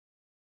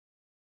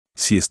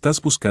Si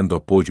estás buscando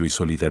apoyo y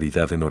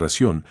solidaridad en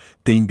oración,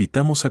 te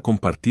invitamos a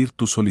compartir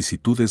tus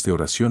solicitudes de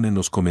oración en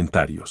los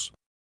comentarios.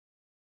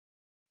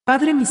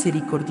 Padre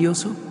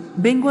misericordioso,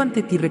 vengo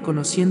ante ti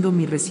reconociendo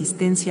mi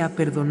resistencia a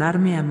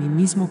perdonarme a mí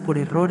mismo por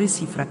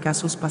errores y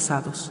fracasos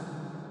pasados.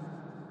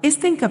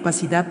 Esta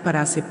incapacidad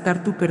para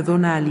aceptar tu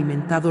perdón ha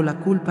alimentado la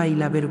culpa y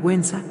la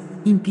vergüenza,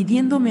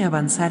 impidiéndome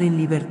avanzar en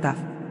libertad.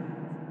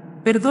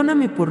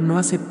 Perdóname por no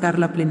aceptar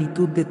la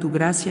plenitud de tu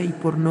gracia y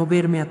por no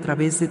verme a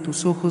través de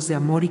tus ojos de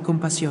amor y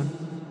compasión.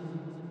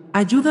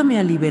 Ayúdame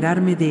a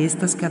liberarme de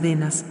estas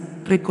cadenas,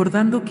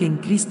 recordando que en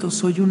Cristo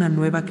soy una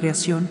nueva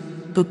creación,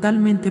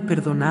 totalmente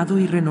perdonado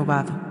y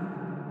renovado.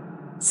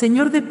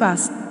 Señor de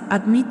paz,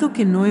 admito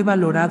que no he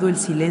valorado el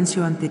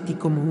silencio ante ti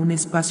como un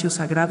espacio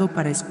sagrado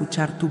para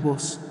escuchar tu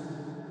voz.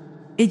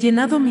 He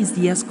llenado mis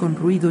días con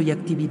ruido y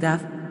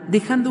actividad,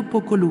 dejando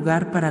poco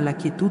lugar para la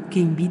quietud que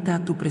invita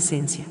a tu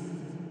presencia.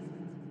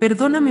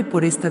 Perdóname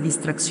por esta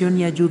distracción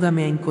y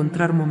ayúdame a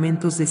encontrar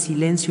momentos de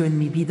silencio en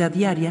mi vida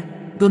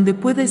diaria, donde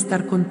pueda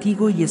estar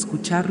contigo y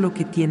escuchar lo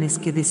que tienes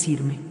que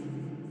decirme.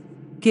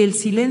 Que el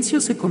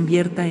silencio se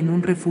convierta en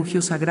un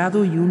refugio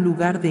sagrado y un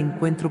lugar de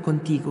encuentro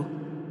contigo.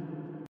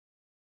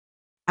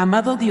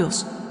 Amado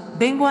Dios,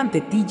 vengo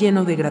ante ti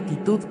lleno de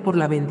gratitud por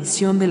la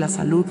bendición de la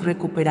salud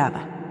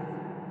recuperada.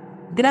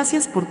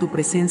 Gracias por tu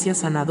presencia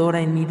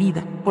sanadora en mi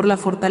vida, por la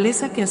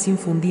fortaleza que has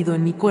infundido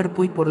en mi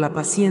cuerpo y por la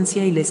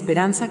paciencia y la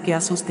esperanza que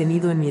has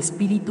sostenido en mi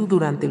espíritu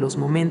durante los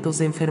momentos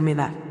de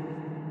enfermedad.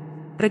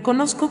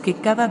 Reconozco que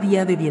cada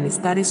día de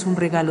bienestar es un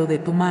regalo de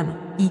tu mano,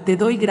 y te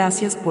doy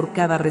gracias por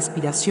cada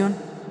respiración,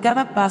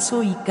 cada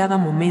paso y cada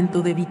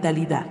momento de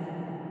vitalidad.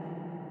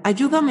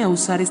 Ayúdame a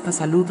usar esta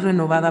salud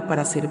renovada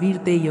para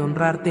servirte y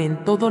honrarte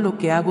en todo lo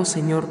que hago,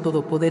 Señor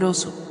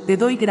Todopoderoso. Te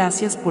doy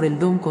gracias por el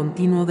don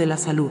continuo de la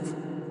salud.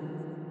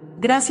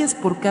 Gracias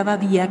por cada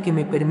día que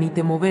me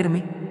permite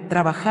moverme,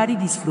 trabajar y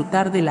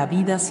disfrutar de la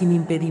vida sin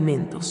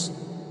impedimentos.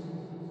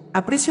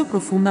 Aprecio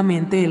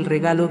profundamente el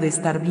regalo de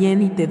estar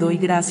bien y te doy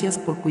gracias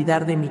por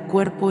cuidar de mi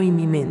cuerpo y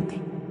mi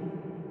mente.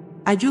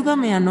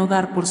 Ayúdame a no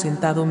dar por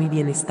sentado mi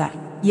bienestar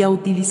y a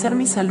utilizar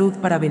mi salud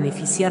para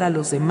beneficiar a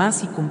los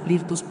demás y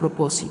cumplir tus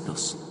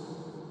propósitos.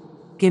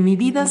 Que mi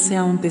vida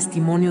sea un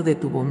testimonio de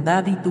tu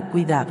bondad y tu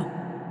cuidado.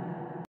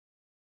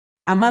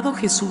 Amado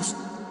Jesús,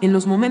 en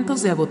los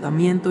momentos de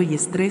agotamiento y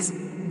estrés,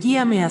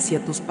 guíame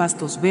hacia tus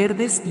pastos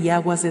verdes y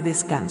aguas de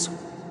descanso.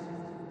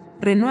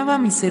 Renueva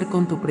mi ser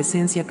con tu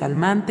presencia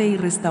calmante y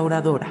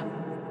restauradora.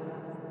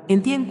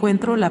 En ti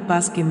encuentro la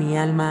paz que mi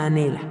alma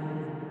anhela.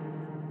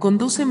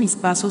 Conduce mis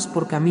pasos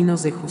por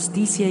caminos de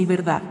justicia y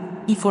verdad,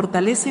 y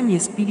fortalece mi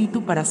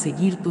espíritu para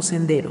seguir tus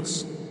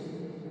senderos.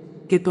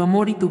 Que tu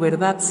amor y tu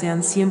verdad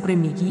sean siempre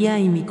mi guía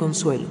y mi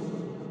consuelo.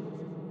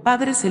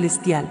 Padre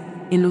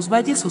Celestial, en los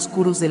valles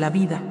oscuros de la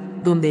vida,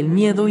 donde el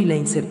miedo y la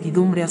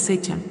incertidumbre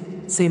acechan,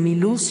 sé mi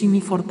luz y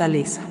mi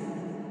fortaleza.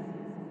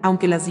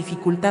 Aunque las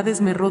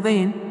dificultades me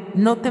rodeen,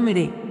 no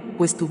temeré,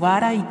 pues tu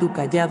vara y tu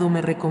cayado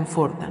me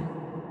reconfortan.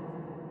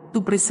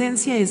 Tu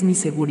presencia es mi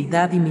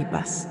seguridad y mi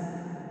paz.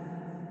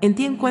 En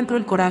ti encuentro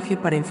el coraje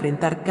para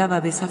enfrentar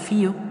cada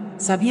desafío,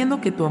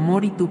 sabiendo que tu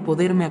amor y tu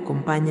poder me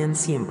acompañan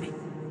siempre.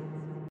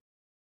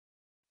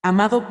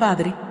 Amado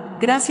Padre,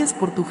 gracias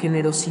por tu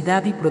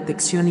generosidad y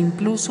protección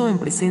incluso en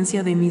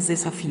presencia de mis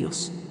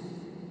desafíos.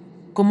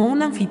 Como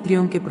un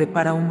anfitrión que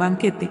prepara un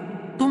banquete,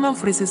 tú me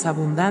ofreces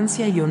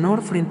abundancia y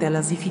honor frente a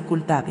las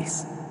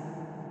dificultades.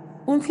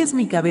 Unges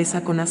mi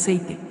cabeza con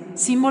aceite,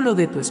 símbolo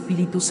de tu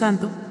Espíritu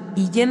Santo,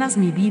 y llenas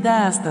mi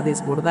vida hasta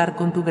desbordar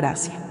con tu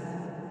gracia.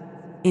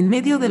 En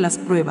medio de las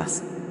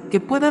pruebas, que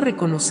pueda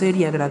reconocer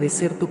y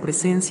agradecer tu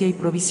presencia y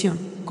provisión,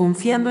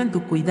 confiando en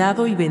tu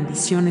cuidado y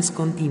bendiciones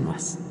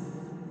continuas.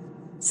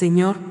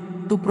 Señor,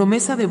 tu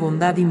promesa de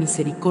bondad y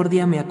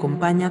misericordia me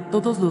acompaña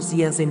todos los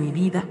días de mi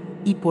vida,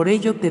 y por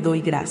ello te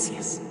doy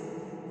gracias.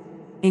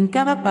 En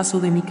cada paso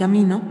de mi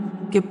camino,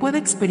 que pueda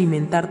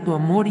experimentar tu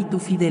amor y tu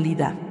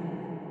fidelidad.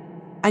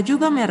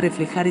 Ayúdame a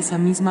reflejar esa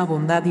misma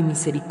bondad y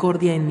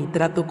misericordia en mi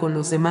trato con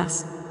los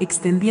demás,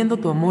 extendiendo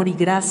tu amor y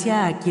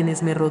gracia a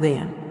quienes me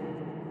rodean.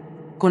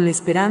 Con la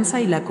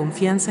esperanza y la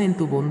confianza en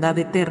tu bondad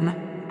eterna,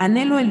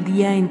 anhelo el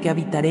día en que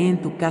habitaré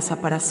en tu casa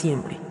para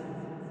siempre.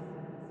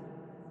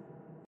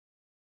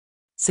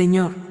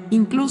 Señor,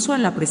 incluso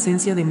en la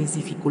presencia de mis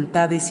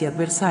dificultades y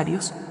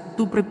adversarios,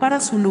 tú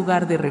preparas un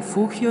lugar de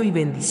refugio y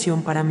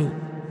bendición para mí.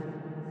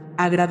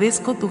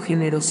 Agradezco tu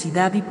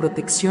generosidad y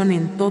protección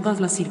en todas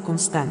las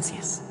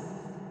circunstancias.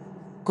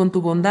 Con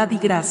tu bondad y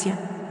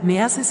gracia,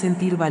 me haces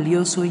sentir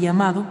valioso y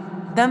amado,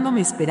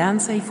 dándome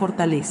esperanza y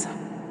fortaleza.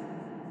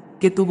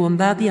 Que tu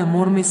bondad y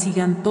amor me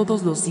sigan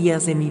todos los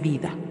días de mi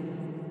vida.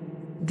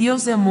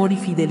 Dios de amor y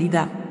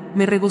fidelidad,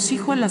 me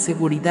regocijo en la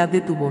seguridad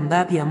de tu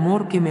bondad y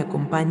amor que me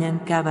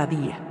acompañan cada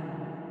día.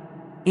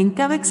 En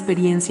cada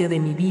experiencia de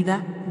mi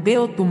vida,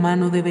 veo tu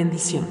mano de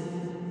bendición.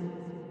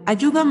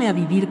 Ayúdame a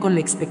vivir con la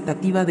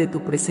expectativa de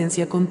tu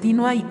presencia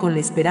continua y con la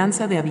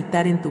esperanza de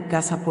habitar en tu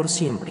casa por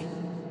siempre.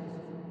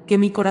 Que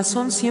mi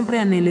corazón siempre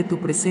anhele tu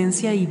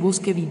presencia y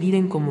busque vivir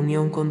en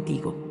comunión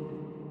contigo.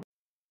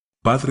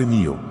 Padre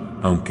mío,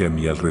 aunque a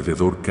mi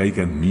alrededor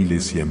caigan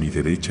miles y a mi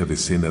derecha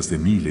decenas de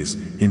miles,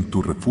 en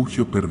tu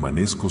refugio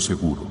permanezco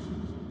seguro.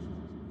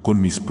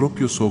 Con mis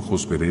propios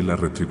ojos veré la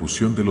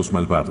retribución de los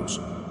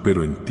malvados,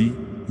 pero en ti,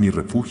 mi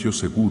refugio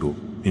seguro,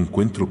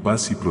 encuentro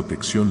paz y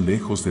protección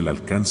lejos del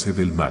alcance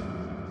del mal.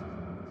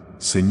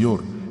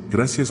 Señor,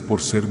 gracias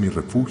por ser mi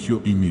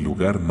refugio y mi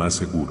lugar más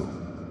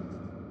seguro.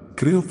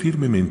 Creo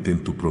firmemente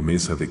en tu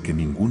promesa de que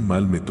ningún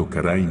mal me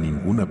tocará y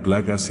ninguna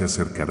plaga se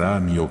acercará a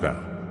mi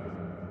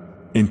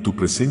hogar. En tu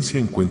presencia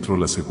encuentro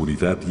la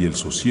seguridad y el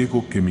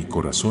sosiego que mi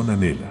corazón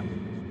anhela.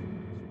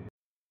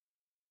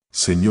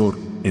 Señor,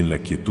 en la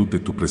quietud de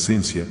tu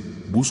presencia,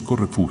 busco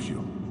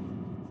refugio.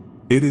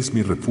 Eres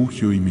mi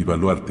refugio y mi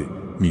baluarte,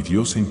 mi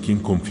Dios en quien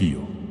confío.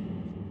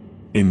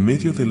 En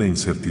medio de la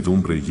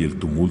incertidumbre y el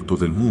tumulto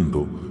del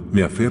mundo,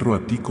 me aferro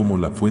a ti como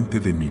la fuente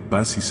de mi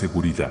paz y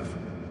seguridad.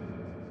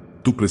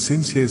 Tu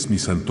presencia es mi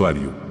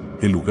santuario,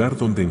 el lugar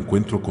donde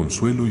encuentro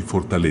consuelo y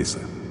fortaleza.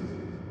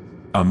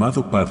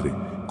 Amado Padre,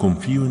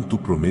 confío en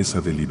tu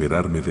promesa de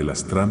liberarme de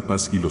las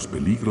trampas y los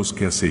peligros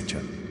que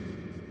acechan.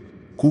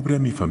 Cubre a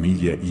mi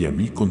familia y a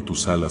mí con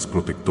tus alas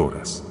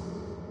protectoras.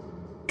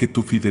 Que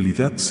tu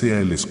fidelidad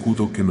sea el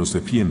escudo que nos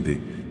defiende,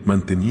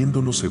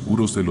 manteniéndonos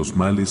seguros de los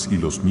males y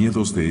los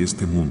miedos de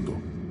este mundo.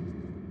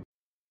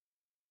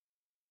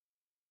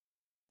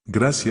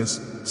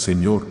 Gracias,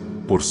 Señor,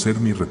 por ser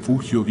mi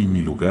refugio y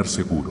mi lugar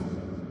seguro.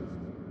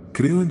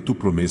 Creo en tu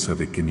promesa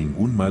de que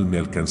ningún mal me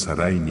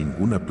alcanzará y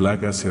ninguna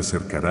plaga se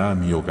acercará a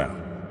mi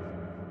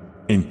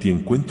hogar. En ti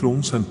encuentro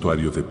un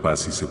santuario de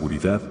paz y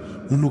seguridad,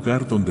 un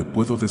lugar donde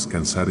puedo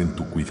descansar en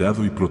tu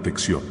cuidado y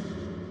protección.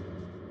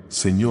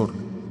 Señor,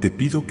 te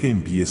pido que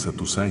envíes a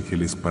tus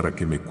ángeles para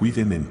que me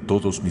cuiden en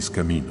todos mis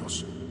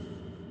caminos.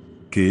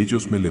 Que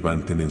ellos me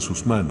levanten en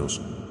sus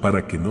manos,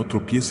 para que no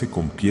tropiece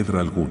con piedra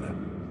alguna.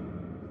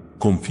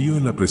 Confío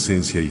en la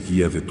presencia y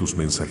guía de tus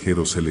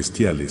mensajeros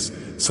celestiales,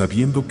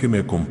 sabiendo que me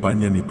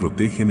acompañan y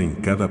protegen en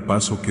cada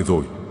paso que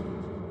doy.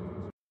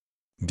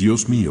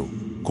 Dios mío,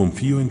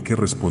 confío en que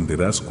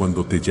responderás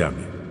cuando te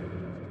llame.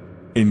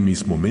 En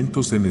mis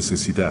momentos de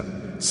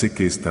necesidad, sé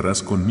que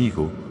estarás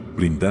conmigo,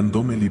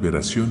 brindándome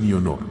liberación y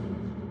honor.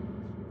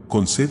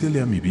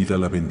 Concédele a mi vida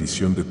la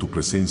bendición de tu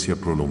presencia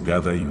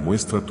prolongada y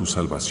muestra tu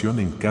salvación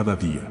en cada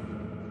día.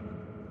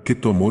 Que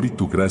tu amor y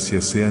tu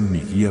gracia sean mi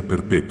guía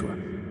perpetua.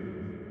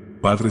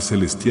 Padre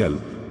Celestial,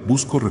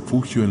 busco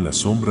refugio en la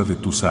sombra de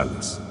tus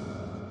alas.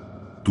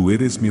 Tú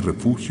eres mi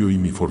refugio y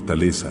mi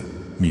fortaleza,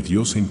 mi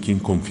Dios en quien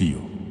confío.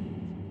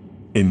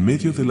 En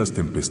medio de las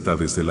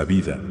tempestades de la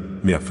vida,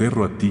 me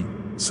aferro a ti,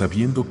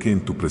 sabiendo que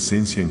en tu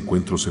presencia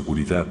encuentro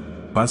seguridad,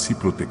 paz y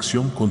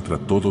protección contra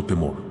todo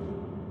temor.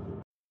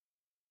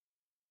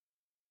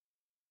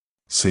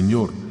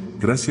 Señor,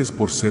 gracias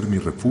por ser mi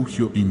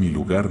refugio y mi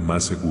lugar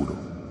más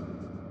seguro.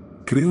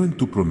 Creo en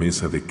tu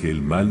promesa de que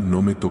el mal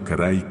no me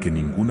tocará y que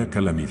ninguna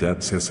calamidad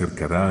se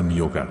acercará a mi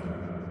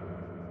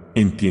hogar.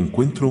 En ti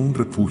encuentro un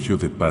refugio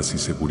de paz y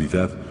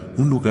seguridad,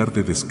 un lugar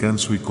de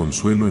descanso y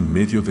consuelo en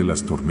medio de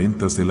las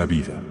tormentas de la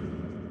vida.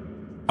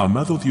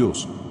 Amado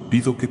Dios,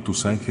 pido que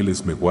tus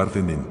ángeles me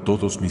guarden en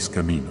todos mis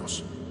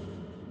caminos.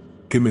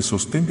 Que me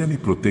sostengan y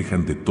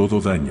protejan de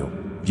todo daño,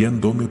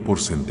 guiándome por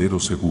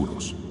senderos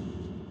seguros.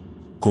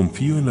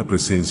 Confío en la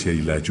presencia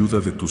y la ayuda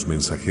de tus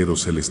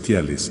mensajeros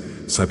celestiales,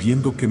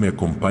 sabiendo que me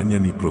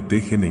acompañan y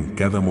protegen en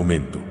cada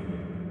momento.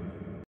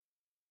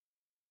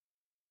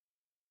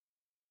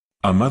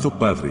 Amado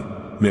Padre,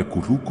 me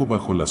acurruco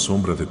bajo la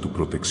sombra de tu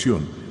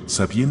protección,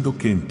 sabiendo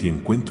que en ti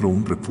encuentro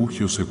un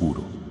refugio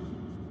seguro.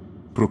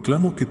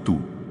 Proclamo que tú,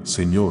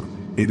 Señor,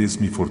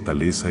 eres mi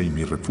fortaleza y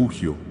mi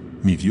refugio,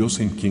 mi Dios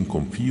en quien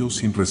confío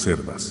sin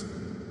reservas.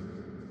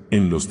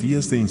 En los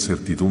días de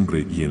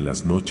incertidumbre y en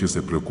las noches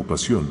de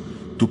preocupación,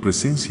 tu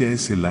presencia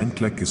es el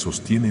ancla que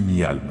sostiene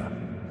mi alma.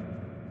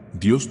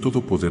 Dios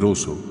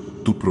Todopoderoso,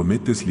 tú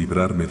prometes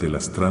librarme de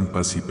las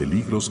trampas y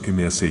peligros que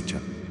me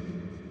acechan.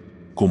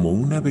 Como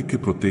un ave que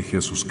protege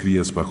a sus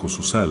crías bajo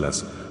sus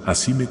alas,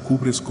 así me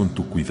cubres con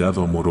tu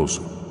cuidado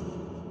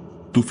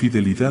amoroso. Tu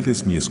fidelidad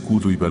es mi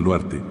escudo y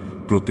baluarte,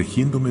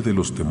 protegiéndome de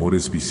los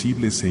temores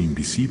visibles e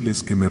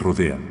invisibles que me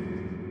rodean.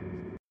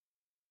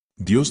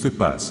 Dios de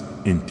paz,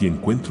 en ti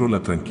encuentro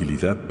la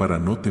tranquilidad para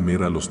no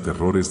temer a los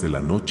terrores de la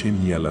noche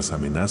ni a las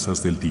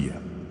amenazas del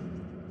día.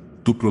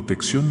 Tu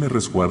protección me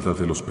resguarda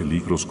de los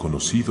peligros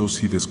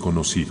conocidos y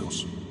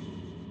desconocidos.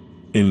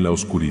 En la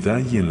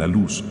oscuridad y en la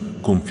luz,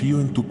 confío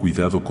en tu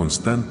cuidado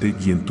constante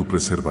y en tu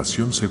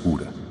preservación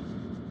segura.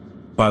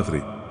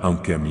 Padre,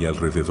 aunque a mi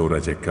alrededor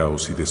haya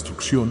caos y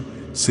destrucción,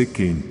 sé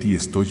que en ti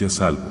estoy a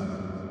salvo.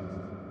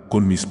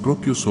 Con mis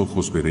propios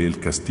ojos veré el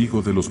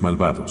castigo de los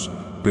malvados,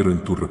 pero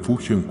en tu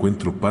refugio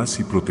encuentro paz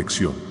y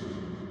protección.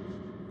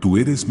 Tú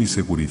eres mi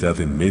seguridad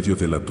en medio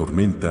de la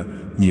tormenta,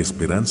 mi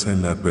esperanza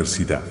en la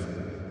adversidad.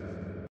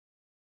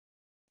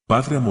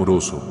 Padre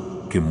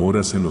amoroso, que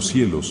moras en los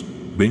cielos,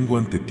 vengo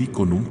ante ti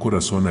con un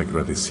corazón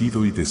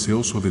agradecido y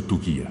deseoso de tu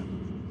guía.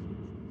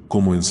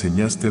 Como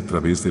enseñaste a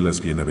través de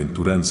las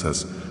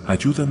bienaventuranzas,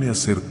 ayúdame a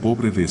ser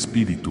pobre de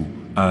espíritu,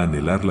 a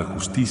anhelar la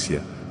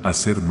justicia, a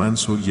ser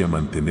manso y a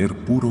mantener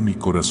puro mi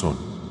corazón.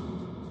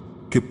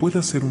 Que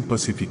pueda ser un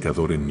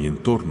pacificador en mi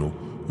entorno,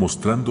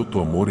 mostrando tu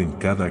amor en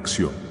cada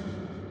acción.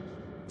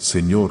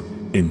 Señor,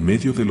 en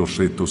medio de los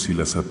retos y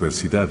las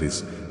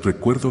adversidades,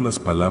 recuerdo las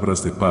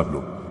palabras de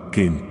Pablo,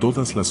 que en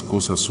todas las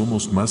cosas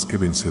somos más que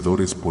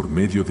vencedores por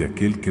medio de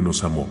aquel que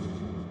nos amó.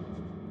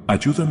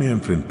 Ayúdame a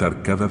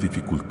enfrentar cada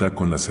dificultad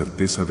con la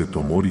certeza de tu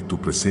amor y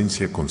tu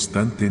presencia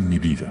constante en mi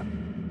vida.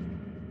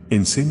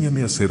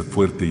 Enséñame a ser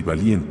fuerte y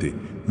valiente,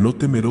 no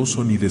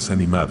temeroso ni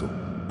desanimado,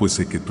 pues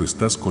sé que tú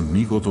estás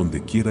conmigo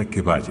donde quiera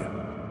que vaya.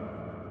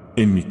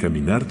 En mi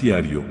caminar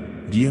diario,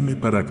 guíame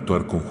para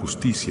actuar con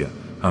justicia,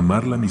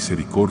 amar la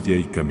misericordia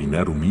y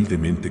caminar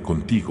humildemente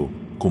contigo,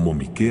 como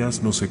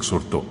Miqueas nos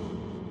exhortó.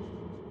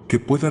 Que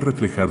pueda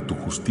reflejar tu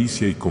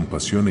justicia y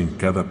compasión en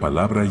cada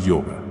palabra y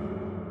obra.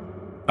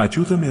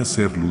 Ayúdame a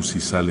ser luz y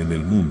sal en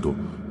el mundo,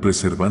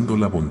 preservando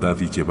la bondad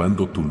y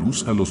llevando tu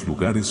luz a los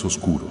lugares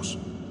oscuros.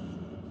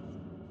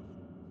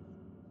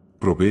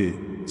 Provee,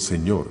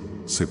 Señor,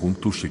 según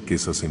tus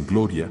riquezas en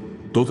gloria,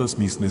 todas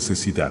mis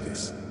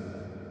necesidades.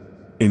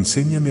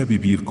 Enséñame a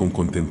vivir con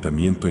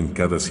contentamiento en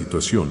cada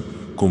situación,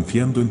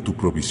 confiando en tu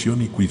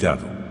provisión y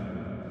cuidado.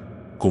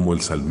 Como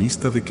el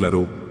salmista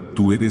declaró,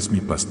 tú eres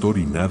mi pastor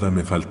y nada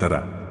me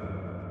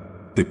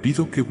faltará. Te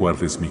pido que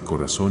guardes mi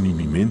corazón y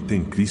mi mente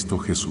en Cristo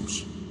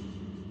Jesús.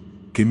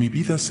 Que mi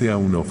vida sea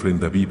una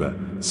ofrenda viva,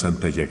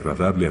 santa y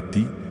agradable a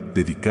ti,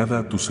 dedicada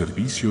a tu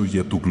servicio y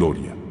a tu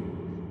gloria.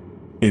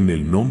 En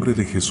el nombre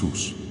de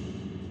Jesús.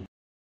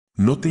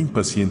 No te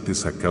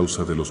impacientes a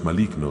causa de los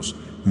malignos,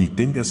 ni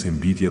tengas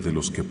envidia de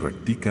los que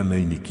practican la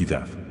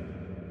iniquidad.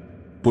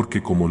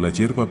 Porque como la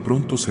hierba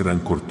pronto serán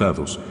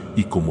cortados,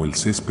 y como el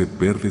césped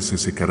verde se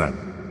secarán.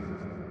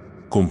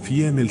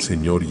 Confía en el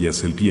Señor y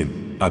haz el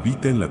bien,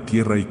 habita en la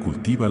tierra y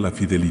cultiva la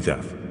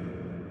fidelidad.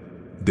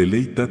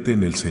 Deleítate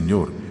en el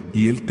Señor,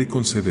 y Él te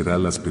concederá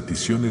las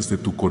peticiones de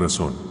tu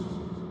corazón.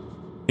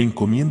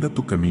 Encomienda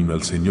tu camino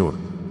al Señor,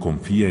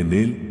 confía en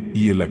Él,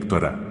 y Él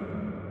actuará.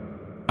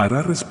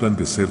 Hará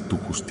resplandecer tu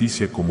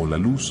justicia como la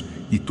luz,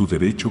 y tu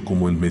derecho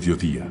como el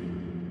mediodía.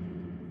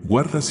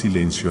 Guarda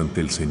silencio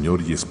ante el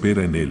Señor y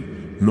espera en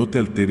Él, no te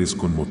alteres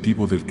con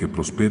motivo del que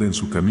prospera en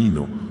su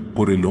camino,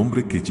 por el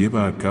hombre que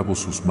lleva a cabo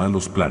sus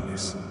malos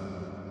planes.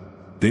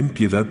 Ten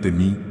piedad de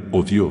mí,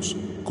 oh Dios,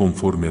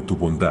 conforme a tu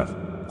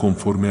bondad,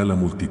 conforme a la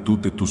multitud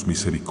de tus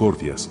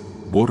misericordias,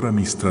 borra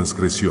mis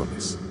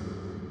transgresiones.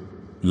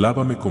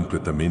 Lávame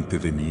completamente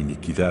de mi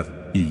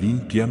iniquidad, y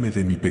límpiame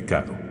de mi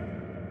pecado.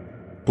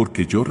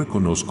 Porque yo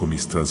reconozco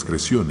mis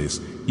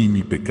transgresiones, y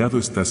mi pecado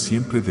está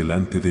siempre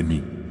delante de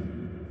mí.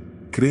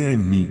 Crea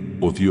en mí,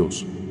 oh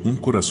Dios, un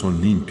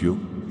corazón limpio,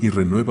 y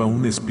renueva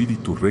un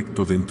espíritu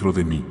recto dentro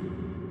de mí.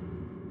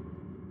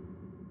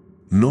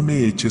 No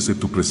me eches de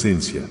tu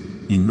presencia,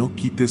 y no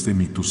quites de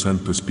mí tu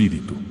Santo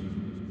Espíritu.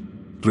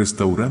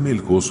 Restaurame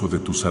el gozo de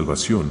tu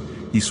salvación,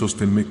 y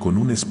sosténme con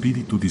un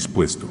espíritu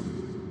dispuesto.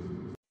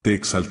 Te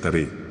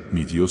exaltaré,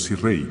 mi Dios y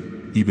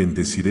Rey, y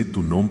bendeciré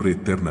tu nombre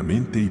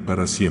eternamente y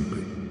para siempre.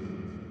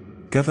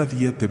 Cada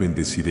día te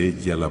bendeciré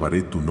y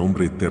alabaré tu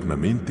nombre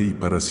eternamente y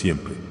para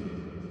siempre.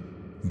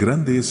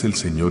 Grande es el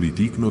Señor y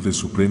digno de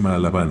suprema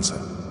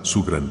alabanza,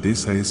 su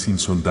grandeza es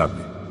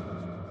insondable.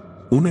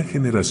 Una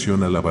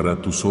generación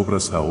alabará tus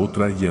obras a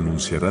otra y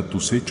anunciará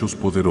tus hechos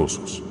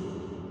poderosos.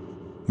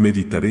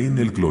 Meditaré en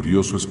el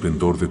glorioso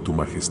esplendor de tu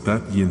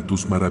majestad y en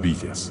tus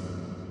maravillas.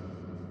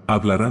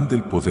 Hablarán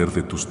del poder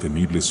de tus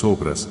temibles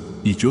obras,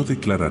 y yo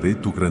declararé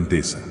tu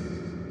grandeza.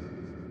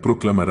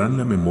 Proclamarán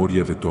la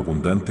memoria de tu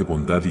abundante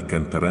bondad y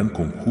cantarán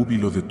con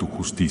júbilo de tu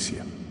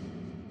justicia.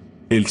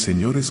 El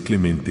Señor es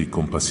clemente y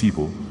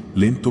compasivo,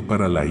 lento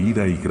para la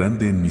ira y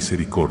grande en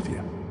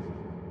misericordia.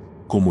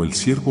 Como el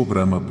ciervo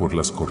brama por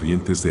las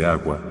corrientes de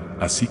agua,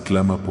 así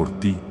clama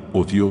por ti,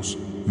 oh Dios,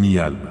 mi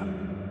alma.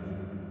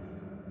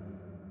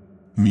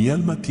 Mi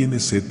alma tiene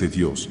sed de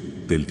Dios,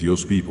 del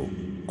Dios vivo.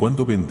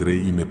 ¿Cuándo vendré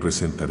y me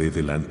presentaré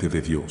delante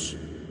de Dios?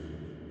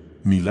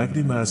 Mi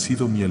lágrima ha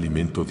sido mi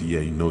alimento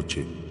día y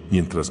noche,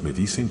 mientras me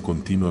dicen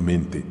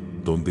continuamente,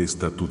 ¿dónde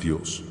está tu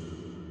Dios?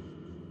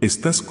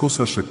 Estas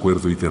cosas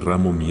recuerdo y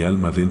derramo mi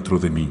alma dentro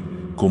de mí,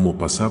 como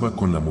pasaba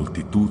con la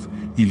multitud,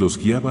 y los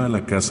guiaba a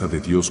la casa de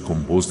Dios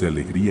con voz de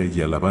alegría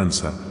y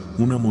alabanza,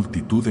 una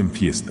multitud en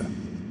fiesta.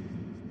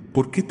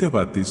 ¿Por qué te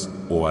abates,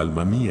 oh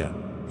alma mía,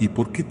 y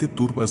por qué te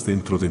turbas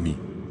dentro de mí?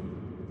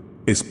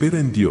 Espera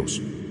en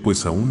Dios,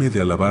 pues aún he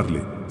de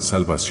alabarle,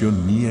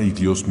 salvación mía y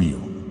Dios mío.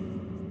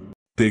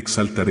 Te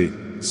exaltaré,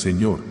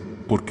 Señor,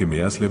 porque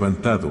me has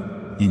levantado,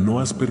 y no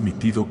has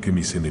permitido que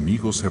mis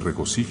enemigos se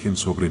regocijen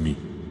sobre mí.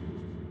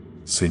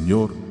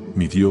 Señor,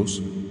 mi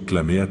Dios,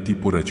 clamé a ti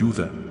por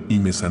ayuda, y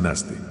me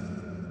sanaste.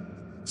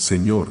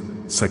 Señor,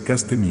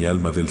 sacaste mi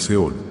alma del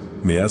Seol,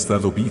 me has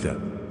dado vida,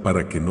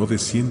 para que no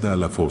descienda a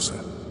la fosa.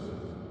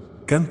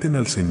 Canten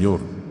al Señor,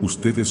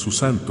 ustedes sus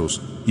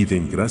santos, y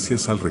den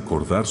gracias al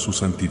recordar su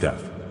santidad.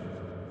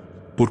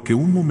 Porque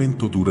un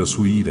momento dura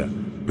su ira,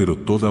 pero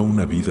toda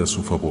una vida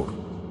su favor.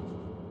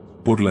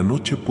 Por la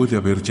noche puede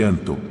haber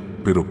llanto,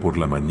 pero por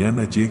la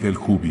mañana llega el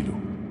júbilo.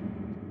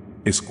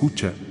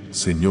 Escucha,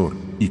 Señor,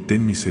 y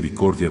ten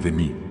misericordia de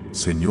mí,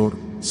 Señor,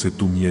 sé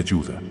tú mi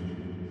ayuda.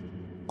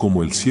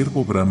 Como el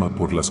ciervo brama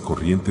por las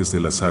corrientes de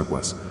las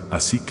aguas,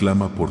 así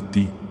clama por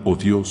ti, oh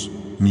Dios,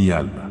 mi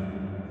alma.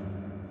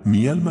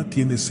 Mi alma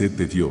tiene sed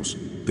de Dios,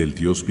 del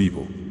Dios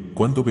vivo.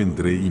 ¿Cuándo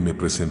vendré y me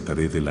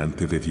presentaré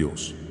delante de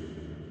Dios?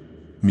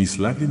 Mis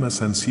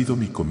lágrimas han sido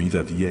mi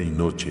comida día y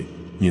noche,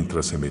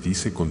 mientras se me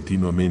dice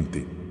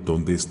continuamente,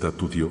 ¿dónde está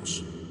tu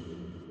Dios?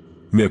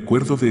 Me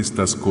acuerdo de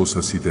estas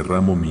cosas y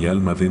derramo mi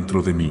alma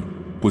dentro de mí,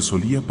 pues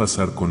solía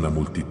pasar con la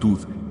multitud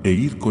e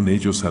ir con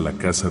ellos a la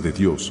casa de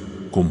Dios,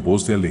 con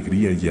voz de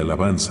alegría y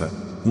alabanza,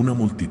 una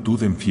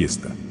multitud en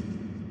fiesta.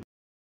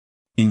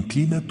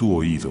 Inclina tu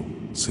oído,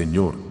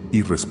 Señor,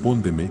 y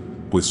respóndeme,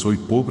 pues soy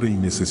pobre y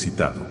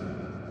necesitado.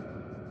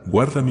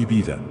 Guarda mi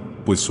vida,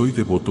 pues soy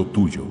devoto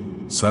tuyo,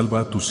 salva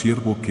a tu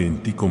siervo que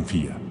en ti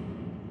confía.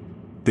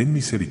 Ten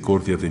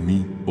misericordia de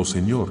mí, oh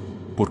Señor,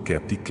 porque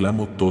a ti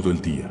clamo todo el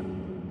día.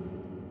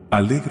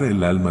 Alegra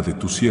el alma de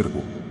tu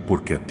siervo,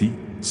 porque a ti,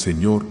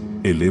 Señor,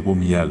 elevo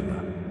mi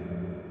alma.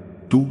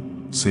 Tú,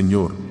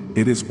 Señor,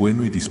 eres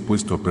bueno y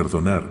dispuesto a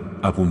perdonar,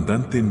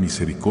 abundante en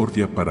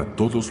misericordia para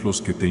todos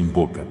los que te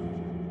invocan.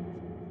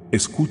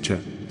 Escucha,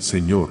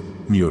 Señor,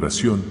 mi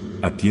oración,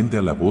 atiende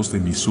a la voz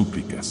de mis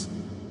súplicas.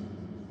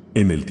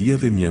 En el día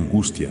de mi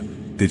angustia,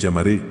 te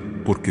llamaré,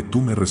 porque tú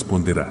me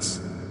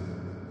responderás.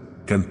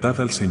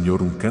 Cantad al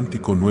Señor un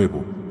cántico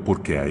nuevo,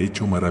 porque ha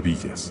hecho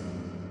maravillas.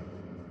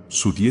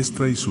 Su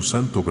diestra y su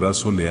santo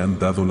brazo le han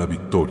dado la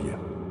victoria.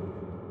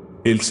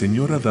 El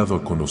Señor ha dado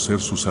a conocer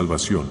su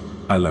salvación,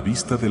 a la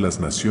vista de las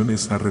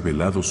naciones ha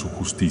revelado su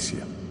justicia.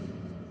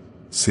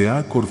 Se ha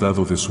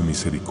acordado de su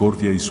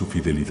misericordia y su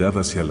fidelidad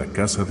hacia la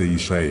casa de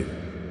Israel.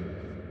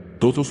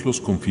 Todos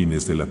los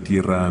confines de la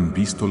tierra han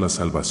visto la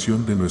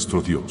salvación de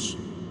nuestro Dios.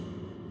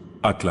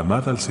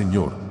 Aclamad al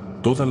Señor,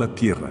 toda la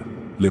tierra,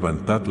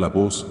 levantad la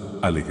voz,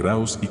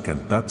 alegraos y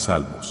cantad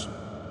salmos.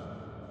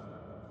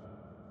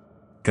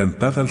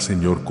 Cantad al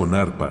Señor con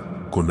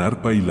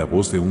arpa y la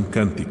voz de un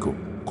cántico,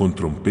 con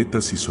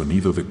trompetas y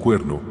sonido de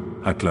cuerno,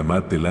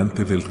 aclamad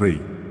delante del Rey,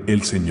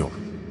 el Señor.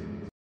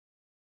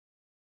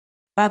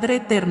 Padre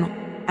eterno,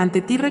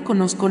 ante ti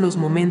reconozco los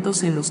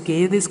momentos en los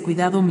que he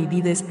descuidado mi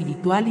vida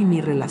espiritual y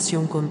mi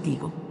relación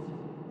contigo.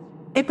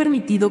 He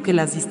permitido que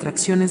las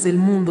distracciones del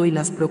mundo y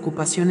las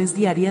preocupaciones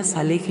diarias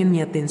alejen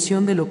mi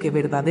atención de lo que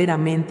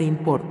verdaderamente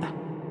importa.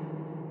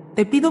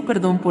 Te pido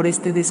perdón por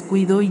este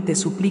descuido y te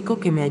suplico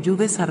que me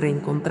ayudes a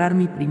reencontrar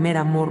mi primer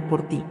amor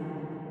por ti.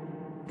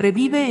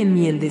 Revive en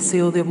mí el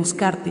deseo de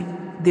buscarte,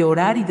 de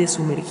orar y de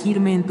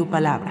sumergirme en tu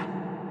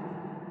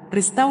palabra.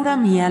 Restaura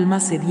mi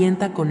alma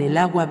sedienta con el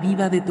agua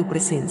viva de tu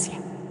presencia.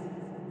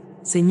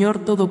 Señor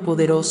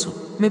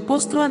Todopoderoso, me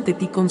postro ante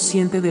ti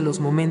consciente de los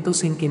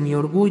momentos en que mi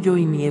orgullo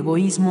y mi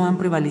egoísmo han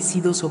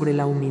prevalecido sobre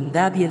la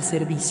humildad y el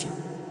servicio.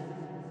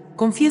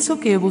 Confieso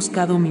que he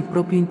buscado mi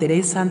propio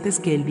interés antes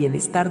que el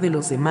bienestar de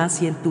los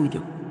demás y el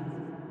tuyo.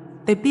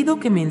 Te pido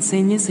que me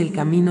enseñes el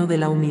camino de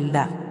la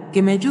humildad,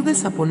 que me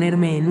ayudes a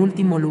ponerme en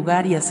último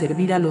lugar y a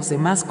servir a los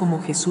demás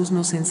como Jesús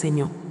nos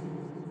enseñó.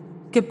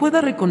 Que pueda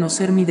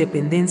reconocer mi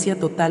dependencia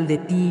total de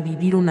ti y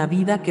vivir una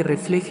vida que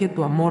refleje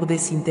tu amor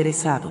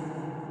desinteresado.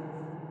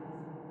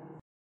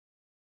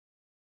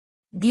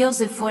 Dios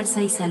de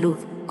fuerza y salud,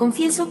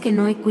 confieso que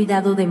no he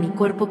cuidado de mi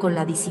cuerpo con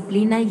la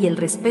disciplina y el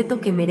respeto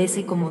que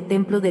merece como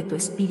templo de tu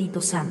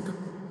Espíritu Santo.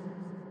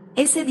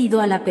 He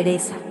cedido a la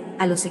pereza,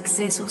 a los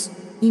excesos,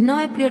 y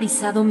no he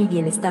priorizado mi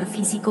bienestar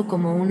físico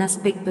como un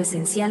aspecto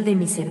esencial de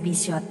mi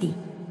servicio a ti.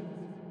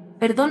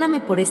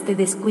 Perdóname por este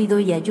descuido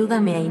y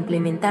ayúdame a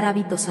implementar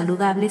hábitos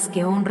saludables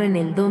que honren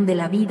el don de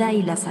la vida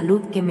y la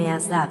salud que me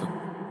has dado.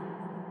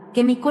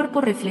 Que mi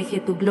cuerpo refleje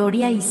tu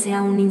gloria y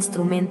sea un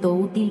instrumento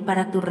útil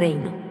para tu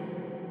reino.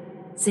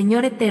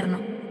 Señor eterno,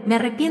 me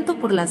arrepiento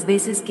por las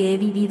veces que he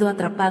vivido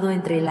atrapado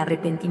entre el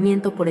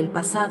arrepentimiento por el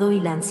pasado y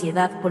la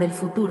ansiedad por el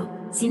futuro,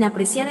 sin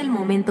apreciar el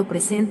momento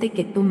presente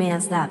que tú me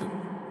has dado.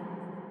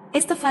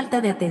 Esta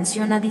falta de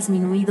atención ha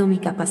disminuido mi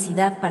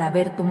capacidad para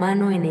ver tu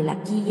mano en el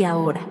aquí y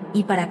ahora,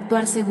 y para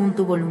actuar según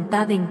tu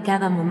voluntad en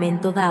cada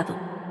momento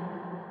dado.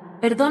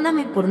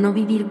 Perdóname por no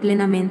vivir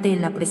plenamente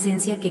en la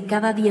presencia que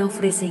cada día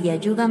ofrece y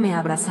ayúdame a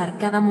abrazar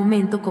cada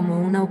momento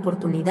como una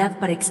oportunidad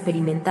para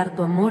experimentar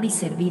tu amor y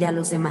servir a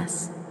los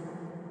demás.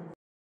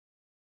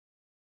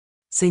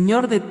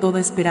 Señor de toda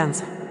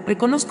esperanza,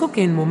 reconozco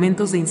que en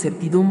momentos de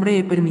incertidumbre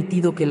he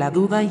permitido que la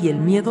duda y el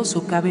miedo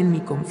socaven mi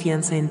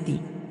confianza en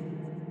ti.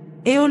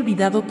 He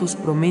olvidado tus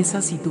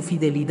promesas y tu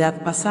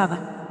fidelidad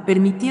pasada,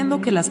 permitiendo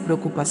que las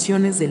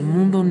preocupaciones del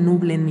mundo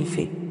nublen mi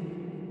fe.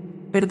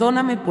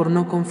 Perdóname por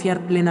no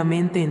confiar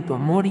plenamente en tu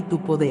amor y tu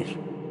poder.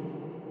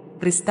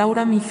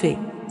 Restaura mi fe,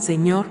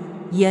 Señor,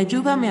 y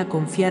ayúdame a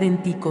confiar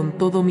en ti con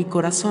todo mi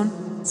corazón,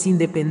 sin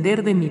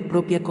depender de mi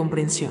propia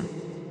comprensión.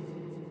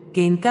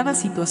 Que en cada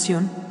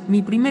situación,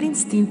 mi primer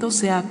instinto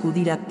sea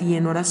acudir a ti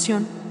en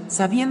oración,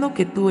 sabiendo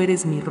que tú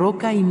eres mi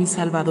roca y mi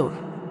Salvador.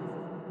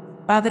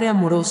 Padre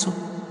amoroso,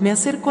 me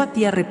acerco a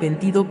ti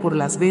arrepentido por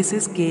las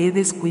veces que he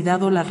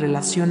descuidado las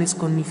relaciones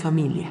con mi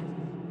familia.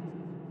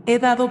 He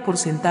dado por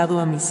sentado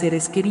a mis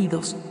seres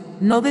queridos,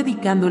 no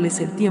dedicándoles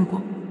el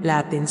tiempo, la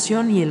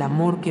atención y el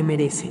amor que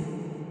merecen.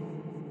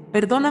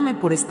 Perdóname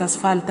por estas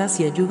faltas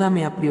y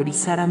ayúdame a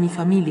priorizar a mi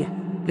familia,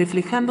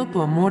 reflejando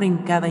tu amor en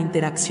cada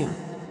interacción.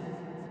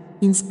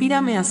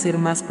 Inspírame a ser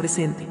más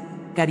presente,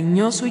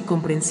 cariñoso y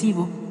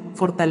comprensivo,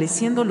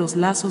 fortaleciendo los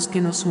lazos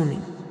que nos unen.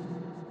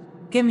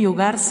 Que mi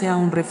hogar sea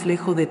un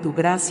reflejo de tu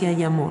gracia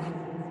y amor.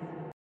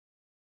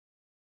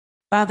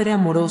 Padre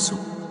amoroso,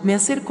 me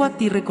acerco a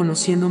ti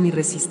reconociendo mi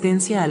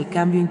resistencia al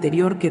cambio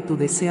interior que tú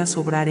deseas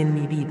obrar en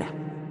mi vida.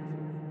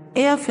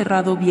 He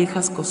aferrado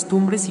viejas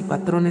costumbres y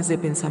patrones de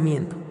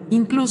pensamiento,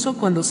 incluso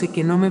cuando sé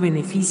que no me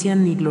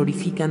benefician ni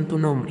glorifican tu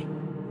nombre.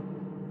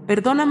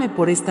 Perdóname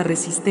por esta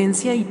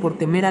resistencia y por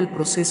temer al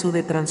proceso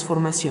de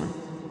transformación.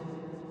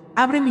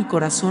 Abre mi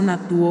corazón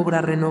a tu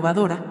obra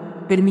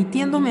renovadora,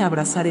 permitiéndome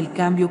abrazar el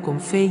cambio con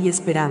fe y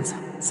esperanza,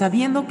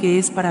 sabiendo que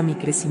es para mi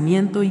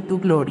crecimiento y tu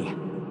gloria.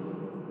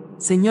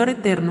 Señor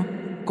eterno,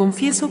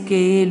 confieso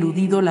que he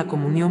eludido la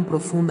comunión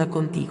profunda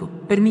contigo,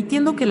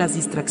 permitiendo que las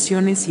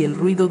distracciones y el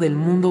ruido del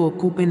mundo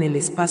ocupen el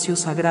espacio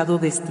sagrado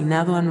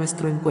destinado a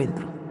nuestro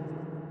encuentro.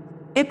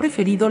 He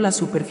preferido la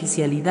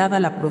superficialidad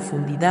a la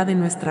profundidad de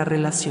nuestra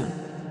relación.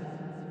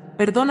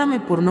 Perdóname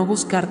por no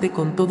buscarte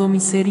con todo mi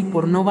ser y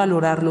por no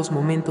valorar los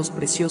momentos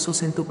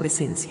preciosos en tu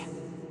presencia.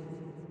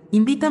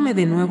 Invítame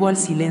de nuevo al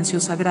silencio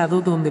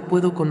sagrado donde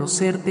puedo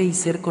conocerte y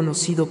ser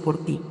conocido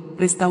por ti,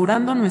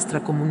 restaurando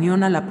nuestra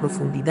comunión a la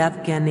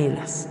profundidad que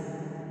anhelas.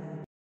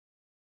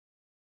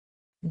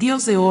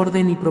 Dios de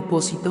orden y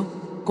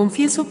propósito,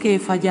 confieso que he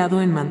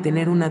fallado en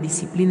mantener una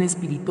disciplina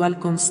espiritual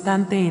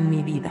constante en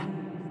mi vida.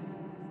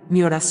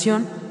 Mi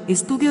oración,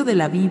 estudio de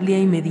la Biblia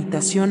y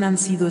meditación han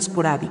sido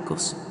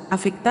esporádicos,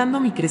 afectando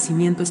mi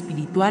crecimiento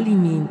espiritual y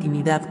mi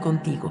intimidad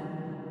contigo.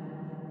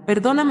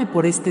 Perdóname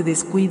por este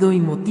descuido y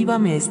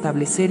motívame a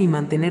establecer y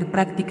mantener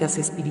prácticas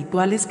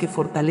espirituales que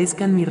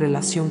fortalezcan mi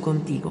relación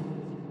contigo.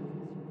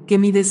 Que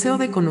mi deseo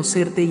de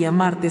conocerte y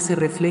amarte se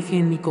refleje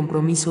en mi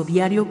compromiso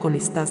diario con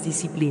estas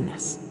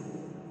disciplinas.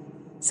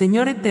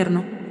 Señor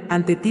eterno,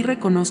 ante ti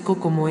reconozco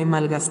cómo he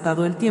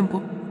malgastado el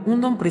tiempo,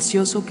 un don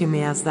precioso que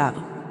me has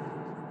dado.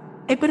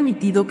 He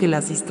permitido que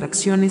las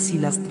distracciones y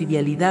las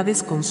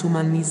trivialidades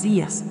consuman mis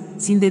días,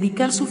 sin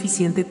dedicar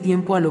suficiente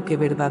tiempo a lo que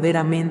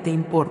verdaderamente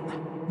importa,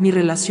 mi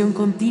relación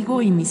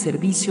contigo y mi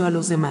servicio a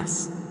los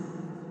demás.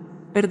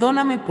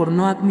 Perdóname por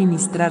no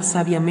administrar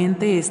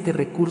sabiamente este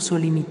recurso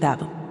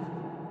limitado.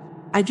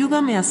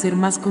 Ayúdame a ser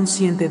más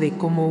consciente de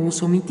cómo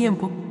uso mi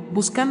tiempo,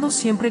 buscando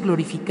siempre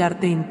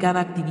glorificarte en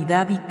cada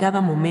actividad y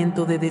cada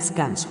momento de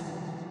descanso.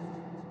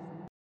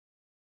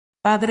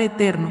 Padre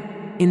eterno,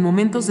 en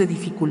momentos de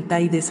dificultad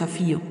y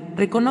desafío,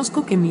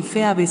 reconozco que mi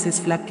fe a veces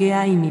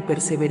flaquea y mi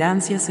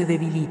perseverancia se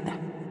debilita.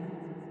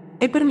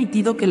 He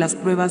permitido que las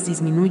pruebas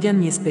disminuyan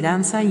mi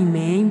esperanza y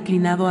me he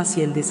inclinado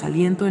hacia el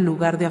desaliento en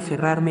lugar de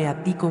aferrarme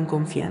a ti con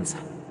confianza.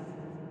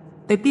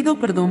 Te pido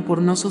perdón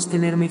por no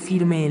sostenerme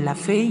firme en la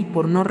fe y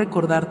por no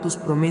recordar tus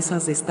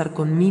promesas de estar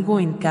conmigo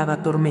en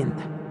cada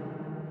tormenta.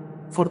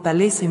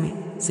 Fortaléceme,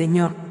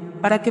 Señor,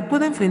 para que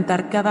pueda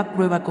enfrentar cada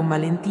prueba con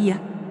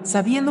valentía,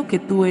 sabiendo que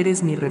tú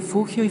eres mi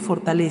refugio y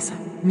fortaleza,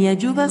 mi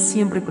ayuda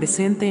siempre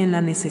presente en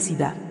la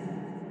necesidad.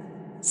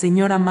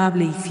 Señor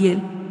amable y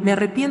fiel, me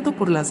arrepiento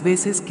por las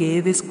veces que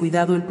he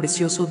descuidado el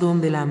precioso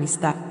don de la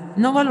amistad,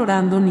 no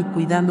valorando ni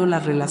cuidando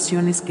las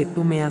relaciones que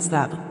tú me has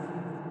dado.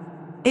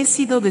 He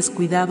sido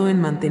descuidado en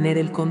mantener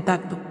el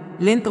contacto,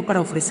 lento para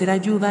ofrecer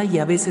ayuda y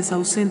a veces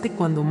ausente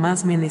cuando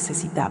más me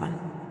necesitaban.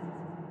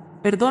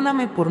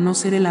 Perdóname por no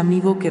ser el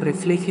amigo que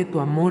refleje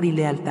tu amor y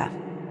lealtad.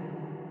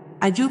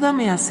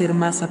 Ayúdame a ser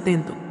más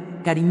atento,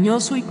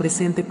 cariñoso y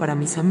presente para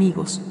mis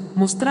amigos,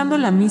 mostrando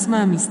la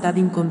misma amistad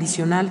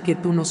incondicional que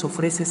tú nos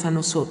ofreces a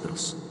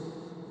nosotros.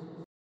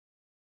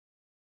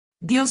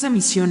 Dios de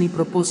misión y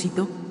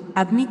propósito,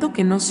 admito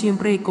que no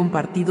siempre he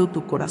compartido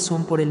tu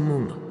corazón por el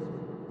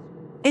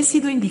mundo. He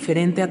sido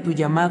indiferente a tu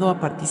llamado a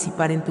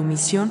participar en tu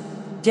misión,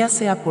 ya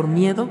sea por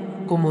miedo,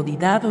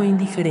 comodidad o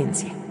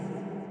indiferencia.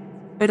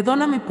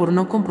 Perdóname por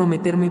no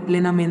comprometerme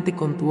plenamente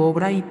con tu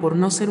obra y por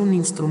no ser un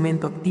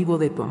instrumento activo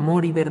de tu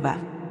amor y verdad.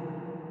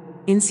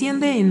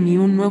 Enciende en mí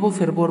un nuevo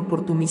fervor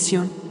por tu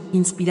misión,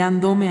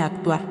 inspirándome a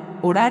actuar,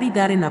 orar y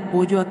dar en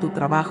apoyo a tu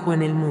trabajo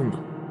en el mundo.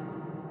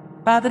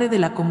 Padre de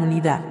la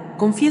comunidad,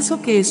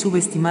 confieso que he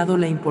subestimado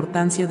la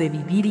importancia de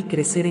vivir y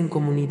crecer en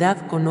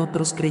comunidad con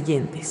otros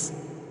creyentes.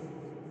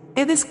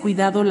 He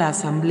descuidado la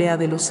asamblea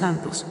de los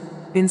santos,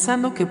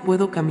 pensando que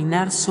puedo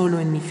caminar solo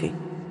en mi fe.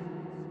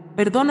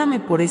 Perdóname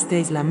por este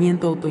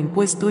aislamiento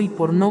autoimpuesto y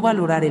por no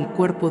valorar el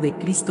cuerpo de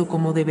Cristo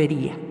como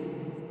debería.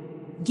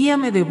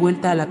 Guíame de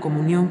vuelta a la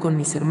comunión con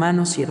mis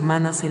hermanos y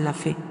hermanas en la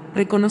fe,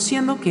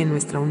 reconociendo que en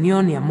nuestra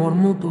unión y amor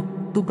mutuo,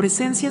 tu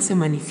presencia se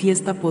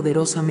manifiesta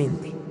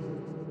poderosamente.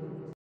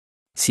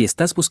 Si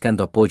estás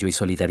buscando apoyo y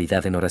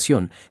solidaridad en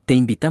oración, te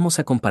invitamos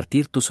a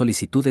compartir tus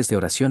solicitudes de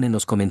oración en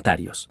los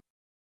comentarios.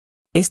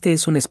 Este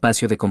es un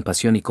espacio de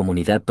compasión y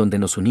comunidad donde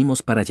nos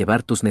unimos para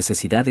llevar tus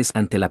necesidades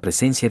ante la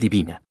presencia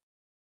divina.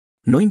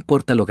 No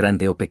importa lo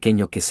grande o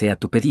pequeño que sea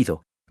tu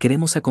pedido,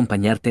 queremos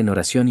acompañarte en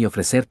oración y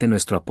ofrecerte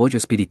nuestro apoyo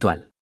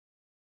espiritual.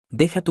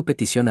 Deja tu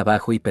petición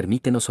abajo y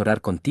permítenos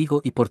orar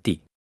contigo y por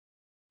ti.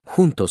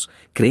 Juntos,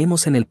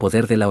 creemos en el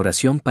poder de la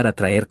oración para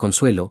traer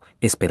consuelo,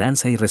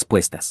 esperanza y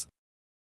respuestas.